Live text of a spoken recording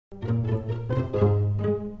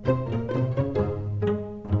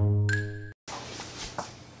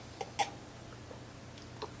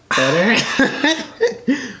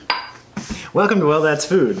Welcome to Well That's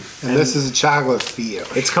Food. And this is a chocolate fish.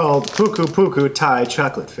 It's called Puku Thai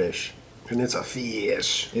chocolate fish. And it's a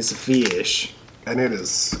fish. It's a fish. And it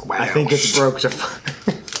is squashed. I think it's broke to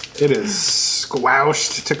It is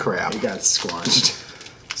squashed to crap. It got squashed.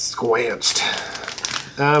 Squanched.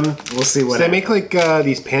 We'll see what So they make like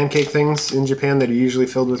these pancake things in Japan that are usually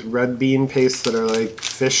filled with red bean paste that are like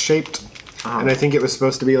fish shaped. And I think it was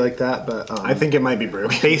supposed to be like that, but I think it might be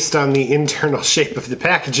broken. based on the internal shape of the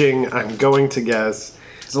packaging, I'm going to guess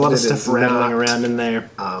There's a lot of stuff rattling around in there.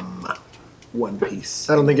 one piece.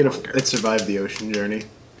 I don't think it survived the ocean journey.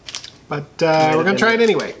 But we're gonna try it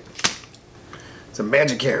anyway. It's a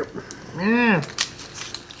magic carrot.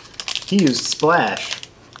 He used Splash.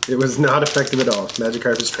 It was not effective at all.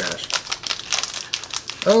 Magikarp is trash.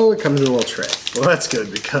 Oh, it comes in a little tray. Well, that's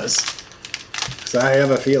good because I have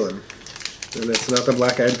a feeling. And it's not the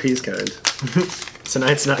black-eyed peas kind.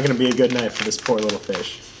 tonight's not going to be a good night for this poor little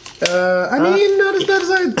fish. I mean, not as bad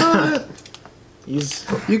as I thought.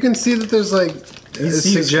 You can see that there's like a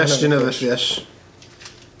suggestion of a fish.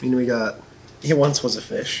 I mean, we got... He once was a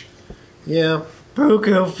fish. Yeah.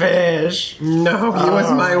 Puku fish. No, he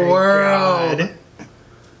was my world.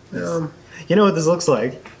 You know what this looks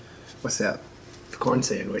like? What's that? The corn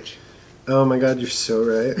sandwich. Oh my god, you're so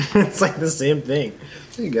right. It's like the same thing.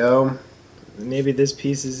 There you go. Maybe this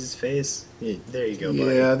piece is his face. Yeah, there you go,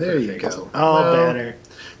 buddy. Yeah, there Perfect. you go. All better.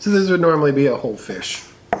 So this would normally be a whole fish.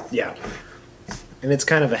 Yeah. And it's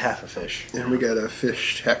kind of a half a fish. And we got a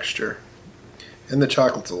fish texture. And the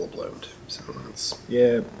chocolate's a little bloomed. So that's...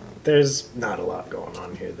 Yeah, there's not a lot going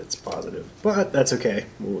on here that's positive. But that's okay.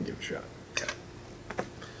 We'll give it a shot. Okay.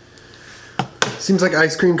 Seems like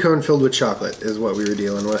ice cream cone filled with chocolate is what we were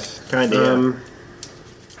dealing with. Kinda, yeah.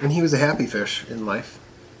 And he was a happy fish in life.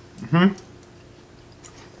 Mm-hmm.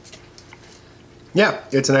 Yeah,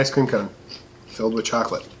 it's an ice cream cone filled with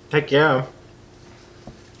chocolate. Heck yeah.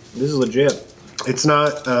 This is legit. It's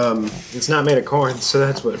not, It's not made of corn, so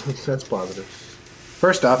that's positive.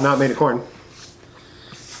 first off, not made of corn.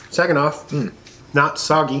 Second off, not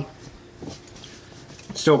soggy.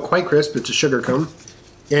 Still quite crisp, it's a sugar cone.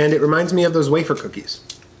 And it reminds me of those wafer cookies.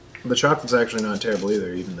 The chocolate's actually not terrible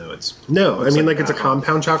either, even though it's... No, I mean like it's a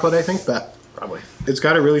compound chocolate, I think, but Probably. it's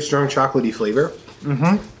got a really strong chocolatey flavor.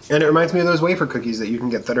 Mm-hmm. And it reminds me of those wafer cookies that you can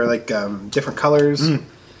get that are like different colors.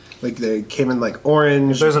 Like they came in like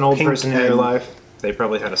orange. If there's an old pink, person in your life, they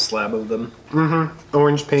probably had a slab of them. Mm-hmm.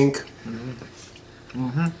 Orange, pink,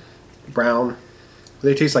 brown.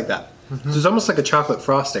 They taste like that. So it's almost like a chocolate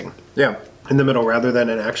frosting. Yeah. In the middle rather than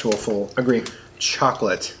an actual full Agree.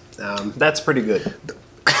 chocolate. That's pretty good.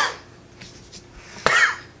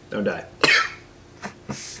 Don't die.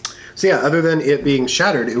 So yeah, other than it being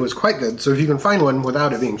shattered, it was quite good. So if you can find one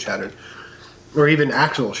without it being shattered, or even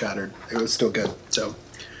actual shattered, it was still good. So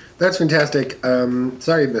that's fantastic.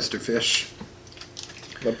 Sorry, Mr. Fish.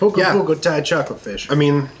 The Puku Thai chocolate fish. I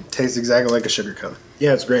mean, tastes exactly like a sugar cone.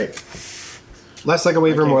 Yeah, it's great. Less like a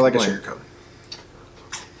wafer, more like a complain. sugar cone.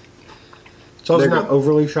 It's also They're not good.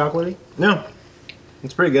 overly chocolatey. No.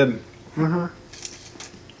 It's pretty good.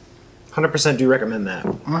 100% do recommend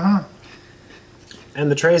that. And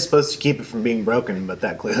the tray is supposed to keep it from being broken, but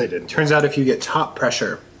that clearly didn't. Turns out if you get top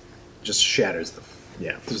pressure, Just shatters the...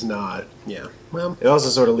 Yeah. there's not, yeah. Well, It also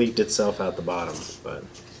sort of leaked itself out the bottom, but...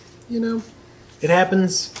 you know, It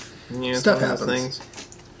happens. Yeah, it's Stuff one of those happens.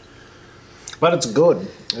 But it's good,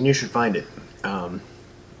 and you should find it.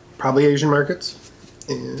 probably Asian markets.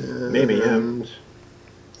 And, Maybe, yeah.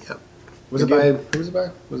 Yeah. Was it by, who was it by?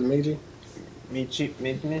 Was it Meiji?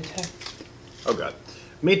 Oh god.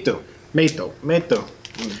 Mito. Meito. Mito.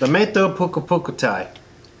 The Mito Puku Thai.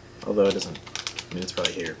 Although it isn't. I mean, it's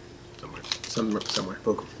probably here somewhere. Somewhere.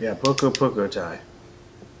 Puku. Yeah, Puku Thai.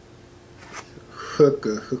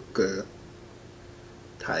 Hookah.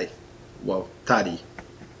 Thai. Well, tari.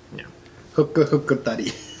 Yeah. Hookah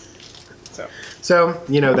tari. So,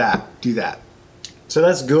 you know that. Do that. So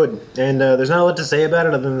that's good. And there's not a lot to say about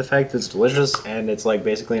it other than the fact that it's delicious and it's like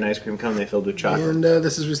basically an ice cream cone they filled with chocolate. And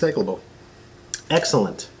this is recyclable.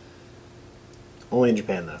 Excellent. Only in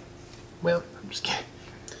Japan, though. Well, I'm just kidding.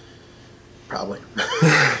 probably.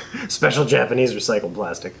 Special Japanese recycled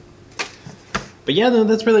plastic. But yeah, no,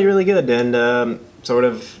 that's really, really good. And sort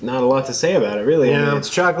of not a lot to say about it, really. I mean, it's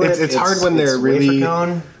chocolate. It's hard when they're really, wafer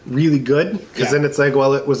cone. really good, because Yeah. then it's like,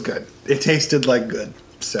 well, it was good. It tasted like good.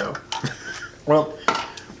 So, Well,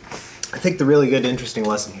 I think the really good, interesting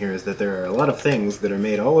lesson here is that there are a lot of things that are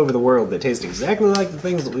made all over the world that taste exactly like the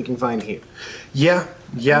things that we can find here. yeah.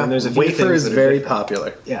 And there's a few wafer things is that are very different.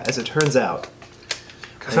 popular. Yeah, as it turns out.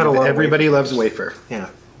 Everybody loves wafer, Yeah.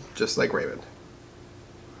 just like Raymond.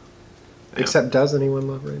 Except, does anyone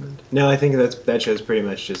love Raymond? No, I think that show's pretty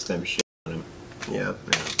much just them shit on him. Yeah.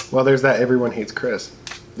 Well, there's that Everyone Hates Chris.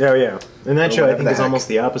 Oh, yeah. And that show, I think, is heck. almost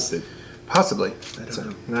the opposite. Possibly. I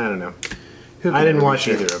don't know. I didn't watch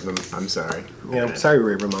either of them. I'm sorry. Yeah, I'm sorry,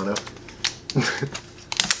 Ray Romano.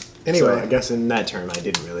 Anyway. So I guess in that term, I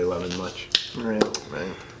didn't really love him much. Right.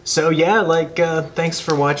 So, yeah, like, thanks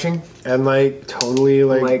for watching. And, like, totally,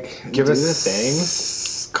 like give do us the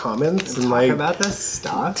things. Comments and, Talk like, about this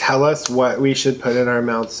stuff. tell us what we should put in our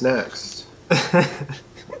mouths next.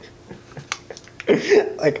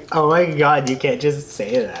 Like, oh my god, you can't just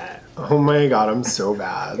say that. Oh my god, I'm so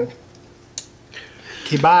bad.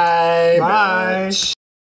 Okay, bye. Bye.